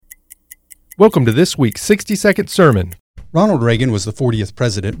Welcome to this week's 60-second sermon. Ronald Reagan was the 40th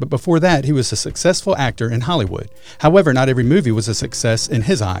president, but before that, he was a successful actor in Hollywood. However, not every movie was a success in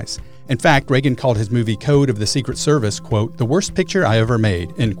his eyes. In fact, Reagan called his movie Code of the Secret Service, quote, "the worst picture I ever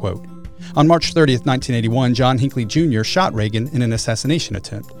made," end quote. On March 30th, 1981, John Hinckley Jr. shot Reagan in an assassination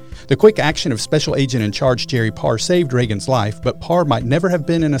attempt. The quick action of Special Agent in Charge Jerry Parr saved Reagan's life, but Parr might never have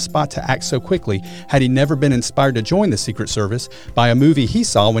been in a spot to act so quickly had he never been inspired to join the Secret Service by a movie he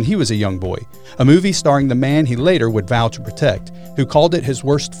saw when he was a young boy, a movie starring the man he later would vow to protect, who called it his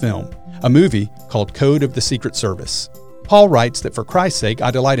worst film, a movie called Code of the Secret Service. Paul writes that for Christ's sake,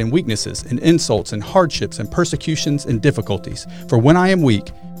 I delight in weaknesses, in insults, in hardships, in persecutions, and difficulties. For when I am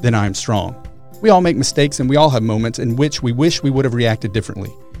weak, then I am strong. We all make mistakes, and we all have moments in which we wish we would have reacted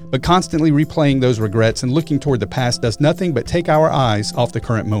differently. But constantly replaying those regrets and looking toward the past does nothing but take our eyes off the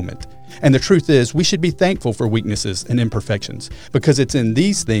current moment. And the truth is, we should be thankful for weaknesses and imperfections, because it's in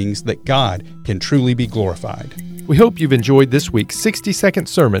these things that God can truly be glorified. We hope you've enjoyed this week's 60-second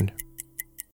sermon